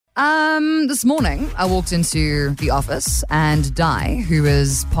This morning, I walked into the office and Di, who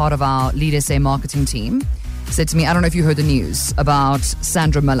is part of our Lead SA marketing team, said to me, I don't know if you heard the news about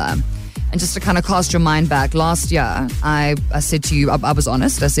Sandra Millar. And just to kind of cast your mind back, last year, I said to you, I was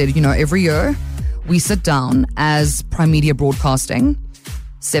honest, I said, every year we sit down as Prime Media Broadcasting.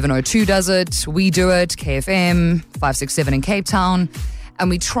 702 does it, we do it, KFM, 567 in Cape Town, and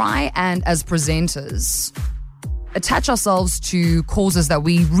we try and, as presenters, attach ourselves to causes that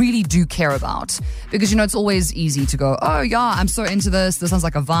we really do care about. Because, it's always easy to go, oh yeah, I'm so into this sounds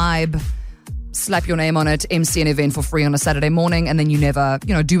like a vibe, slap your name on it, MC an event for free on a Saturday morning, and then you never,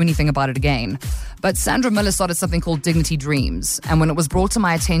 do anything about it again. But Sandra Millar started something called Dignity Dreams, and when it was brought to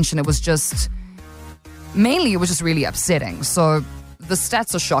my attention, it was just really upsetting. So the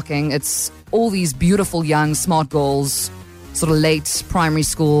stats are shocking. It's all these beautiful young smart girls, sort of late primary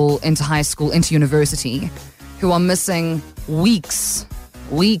school, into high school, into university, who are missing weeks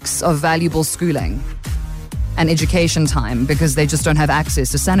of valuable schooling and education time because they just don't have access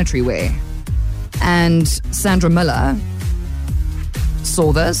to sanitary ware. And Sandra Millar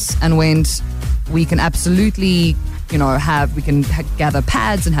saw this and went, we can absolutely, gather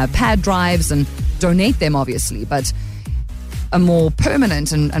pads and have pad drives and donate them, obviously. But a more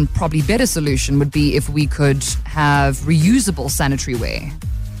permanent and probably better solution would be if we could have reusable sanitary ware.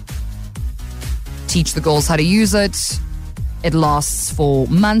 Teach the girls how to use it. It lasts for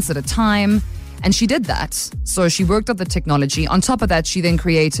months at a time. And she did that. So she worked up the technology. On top of that, she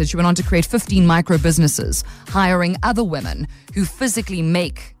went on to create 15 micro businesses, hiring other women who physically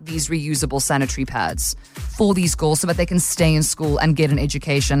make these reusable sanitary pads for these girls so that they can stay in school and get an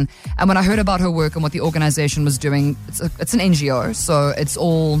education. And when I heard about her work and what the organization was doing, it's an NGO, so it's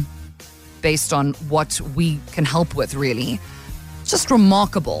all based on what we can help with, really. Just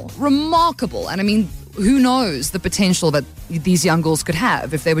remarkable. And I mean, who knows the potential that these young girls could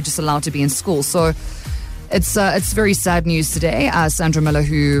have if they were just allowed to be in school. So it's very sad news today. Sandra Millar,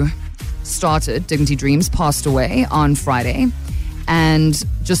 who started Dignity Dreams, passed away on Friday. And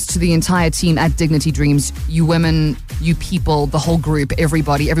just to the entire team at Dignity Dreams, you women, you people, the whole group,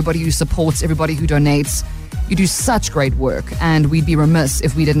 everybody who supports, everybody who donates, you do such great work. And we'd be remiss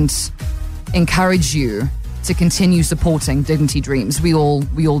if we didn't encourage you to continue supporting Dignity Dreams. We all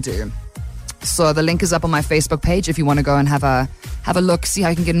do. So the link is up on my Facebook page if you want to go and have a look, see how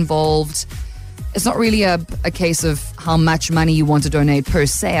you can get involved. It's not really a case of how much money you want to donate per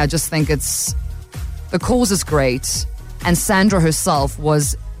se. I just think the cause is great. And Sandra herself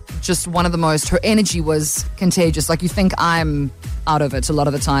was just one of the most, her energy was contagious. Like, you think I'm out of it a lot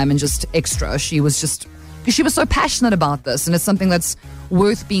of the time and just extra. She was so passionate about this, and it's something that's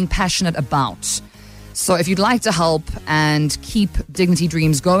worth being passionate about. So if you'd like to help and keep Dignity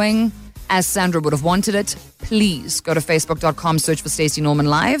Dreams going, as Sandra would have wanted it, please go to facebook.com, search for Stacey Norman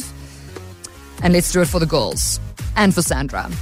Live, and let's do it for the girls and for Sandra.